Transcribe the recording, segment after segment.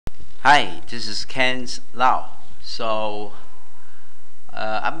Hi, this is Ken Lau.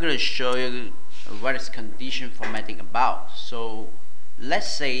 I'm going to show you what is condition formatting about. So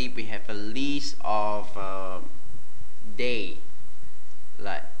let's say we have a list of day,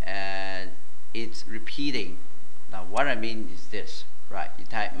 and it's repeating. Now what I mean is this, right? You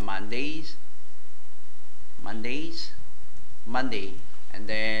type Monday, and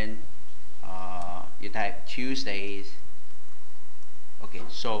then you type Tuesdays. Okay,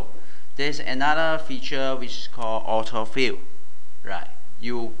 so there's another feature which is called autofill, right?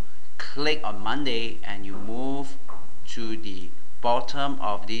 You click on Monday and you move to the bottom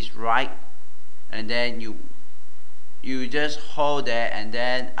of this right, and then you just hold there, and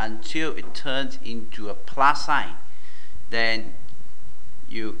then until it turns into a plus sign, then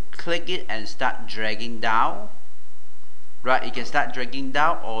you click it and start dragging down, right? You can start dragging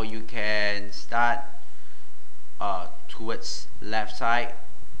down, or you can start towards left side.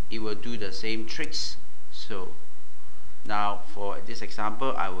 It will do the same tricks. So now for this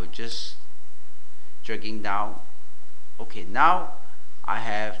example, I will just dragging down. Okay, now I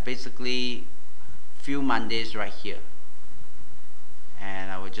have basically few Mondays right here, and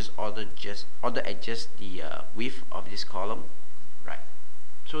I will just auto adjust the width of this column, right?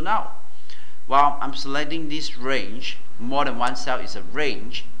 So now while I'm selecting this range, more than one cell is a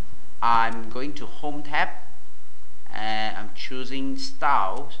range, I'm going to Home tab, and I'm choosing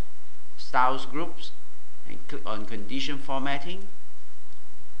styles groups, and click on condition formatting,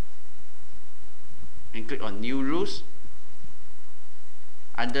 and click on new rules.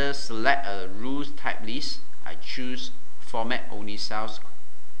 Under select a rules type list, I choose format only cells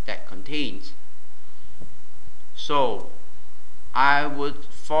that contains. So I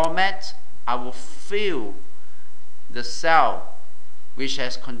will fill the cell which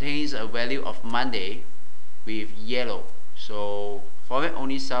contains a value of Monday with yellow. So format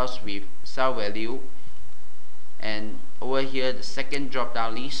only cells with cell value, and over here the second drop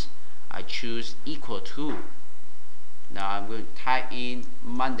down list, I choose equal to. Now I'm going to type in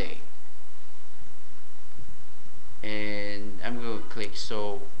Monday, and I'm going to click.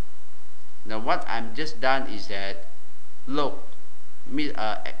 So now what I'm just done is that look,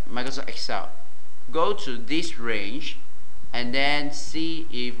 Microsoft Excel, go to this range and then see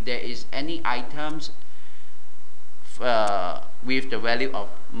if there is any items with the value of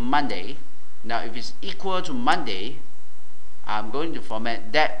Monday. Now if it's equal to Monday, I'm going to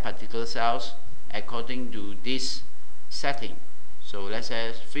format that particular cells according to this setting. So let's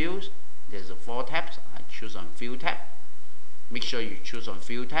say fields, there's a 4 tabs. I choose on field tab. Make sure you choose on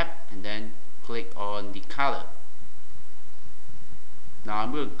field tab, and then click on the color. Now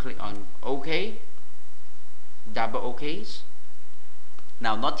I'm going to click on OK, double OKs.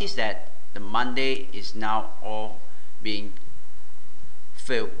 Now notice that the Monday is now all being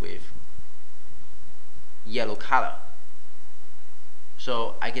filled with yellow color.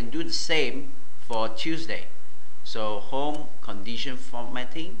 So I can do the same for Tuesday. So home, condition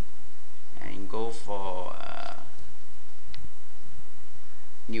formatting, and go for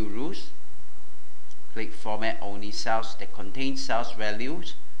new rules. Click format only cells that contain cells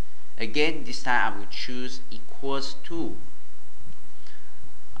values. Again, this time I will choose equals to.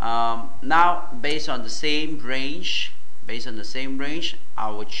 Now based on the same range, I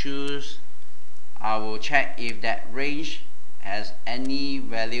will check if that range has any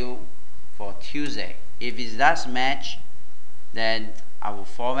value for Tuesday. If it does match, then I will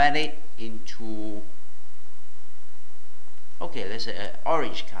format it into, okay, let's say an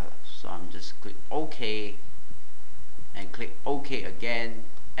orange color. So I'm just click OK and click OK again,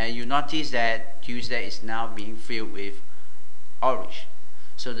 and you notice that Tuesday is now being filled with orange.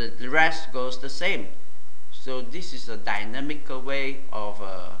 So the rest goes the same. So this is a dynamic way of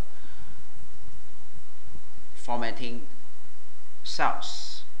formatting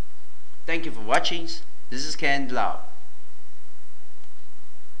cells. Thank you for watching. This is Ken Lau.